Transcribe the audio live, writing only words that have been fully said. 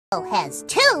Has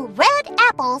 2 red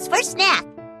apples for snack.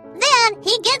 Then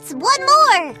he gets 1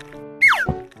 more.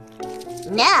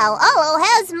 Now Olo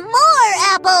has more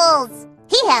apples.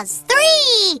 He has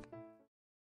 3.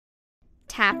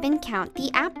 Tap and count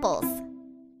the apples.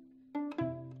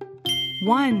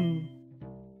 1,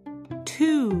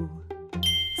 2.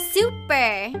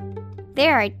 Super!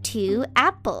 There are 2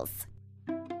 apples.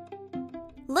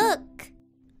 Look!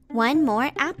 1 more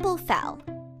apple fell.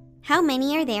 How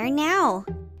many are there now?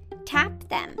 Tap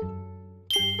them.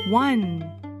 1,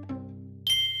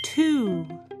 2,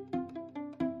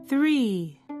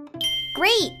 3.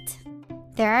 Great!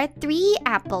 There are 3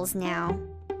 apples now.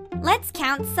 Let's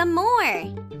count some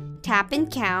more. Tap and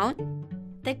count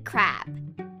the crab.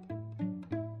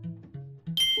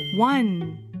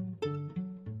 1,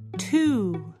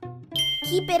 2.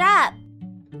 Keep it up.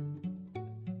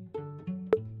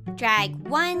 Drag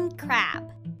 1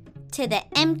 crab to the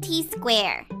empty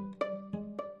square.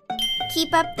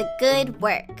 Keep up the good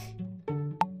work.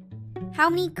 How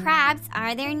many crabs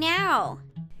are there now?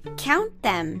 Count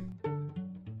them.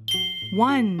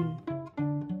 1,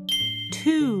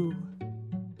 2,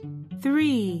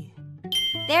 3.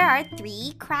 There are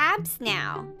 3 crabs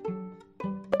now.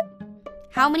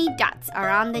 How many dots are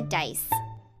on the dice?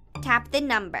 Tap the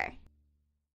number.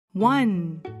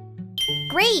 1.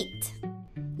 Great!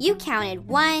 You counted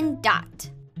 1 dot.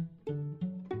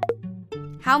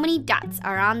 How many dots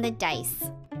are on the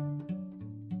dice?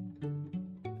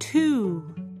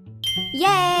 2.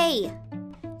 Yay!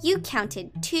 You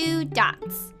counted 2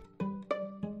 dots.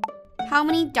 How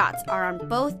many dots are on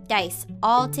both dice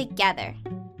all together?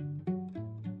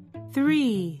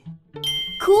 3.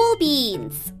 Cool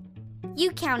beans! You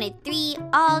counted 3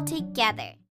 all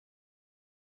together.